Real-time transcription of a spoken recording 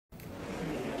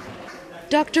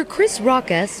Dr. Chris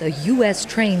Rockes, a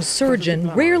U.S.-trained surgeon,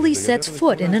 rarely sets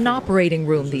foot in an operating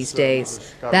room these days.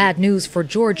 Bad news for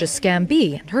Georgia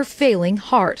Scamby and her failing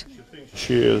heart.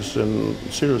 She is in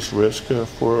serious risk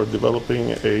for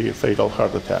developing a fatal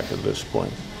heart attack at this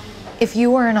point. If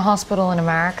you were in a hospital in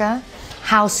America,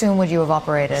 how soon would you have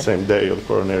operated? Same day of the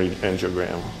coronary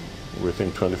angiogram,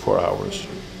 within 24 hours.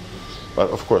 But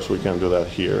of course we can't do that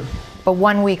here. But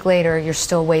 1 week later, you're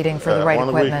still waiting for the right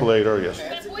equipment. 1 week later, yes.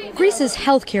 Greece's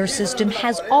healthcare system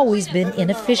has always been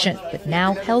inefficient, but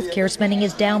now healthcare spending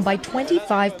is down by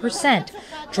 25%.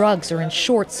 Drugs are in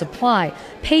short supply,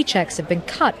 paychecks have been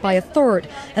cut by a third,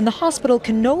 and the hospital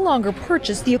can no longer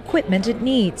purchase the equipment it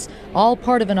needs, all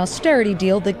part of an austerity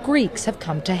deal that Greeks have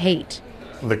come to hate.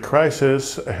 The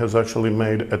crisis has actually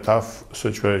made a tough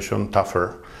situation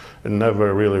tougher. It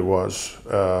never really was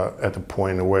at a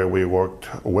point where we worked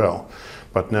well.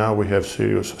 But now we have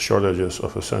serious shortages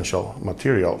of essential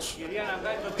materials.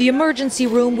 The emergency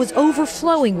room was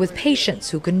overflowing with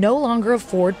patients who can no longer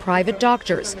afford private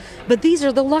doctors. But these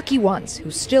are the lucky ones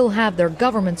who still have their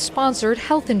government-sponsored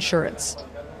health insurance.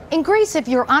 In Greece, if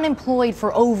you're unemployed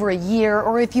for over a year,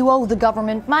 or if you owe the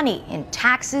government money in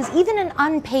taxes, even an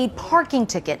unpaid parking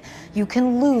ticket, you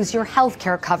can lose your health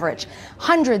care coverage.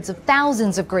 Hundreds of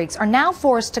thousands of Greeks are now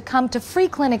forced to come to free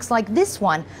clinics like this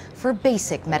one for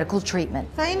basic medical treatment.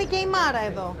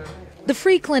 The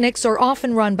free clinics are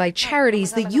often run by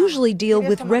charities that usually deal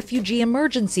with refugee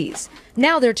emergencies.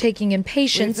 Now they're taking in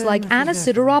patients like Anna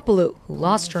Sideropoulou, who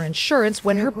lost her insurance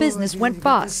when her business went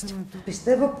bust.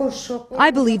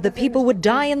 I believe that people would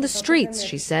die in the streets,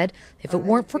 she said, if it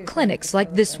weren't for clinics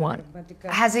like this one.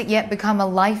 Has it yet become a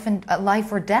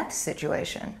life or death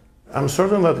situation? I'm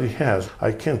certain that it has.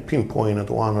 I can't pinpoint at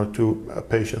one or two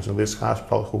patients in this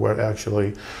hospital who were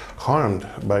actually harmed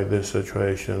by this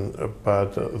situation,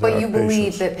 but you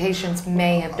believe that patients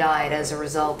may have died as a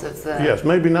result of the... Yes,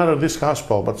 maybe not at this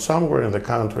hospital, but somewhere in the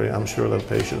country, I'm sure that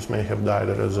patients may have died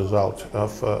as a result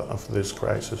of this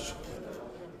crisis.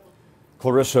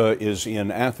 Clarissa is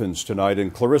in Athens tonight.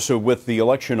 And Clarissa, with the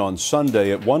election on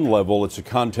Sunday, at one level, it's a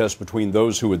contest between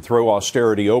those who would throw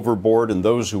austerity overboard and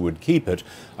those who would keep it.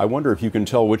 I wonder if you can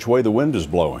tell which way the wind is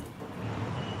blowing.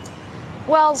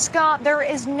 Well, Scott, there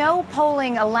is no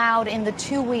polling allowed in the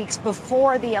 2 weeks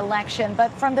before the election.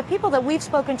 But from the people that we've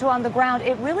spoken to on the ground,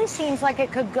 it really seems like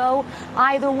it could go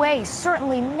either way.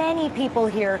 Certainly many people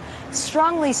here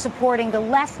strongly supporting the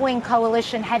left-wing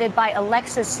coalition headed by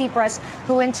Alexis Tsipras,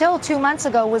 who until 2 months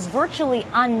ago was virtually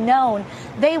unknown.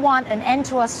 They want an end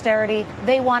to austerity.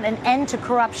 They want an end to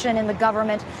corruption in the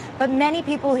government. But many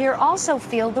people here also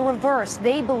feel the reverse.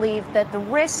 They believe that the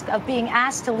risk of being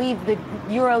asked to leave the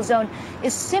Eurozone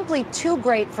is simply too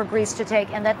great for Greece to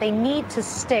take, and that they need to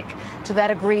stick to that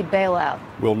agreed bailout.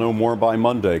 We'll know more by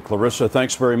Monday. Clarissa,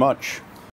 thanks very much.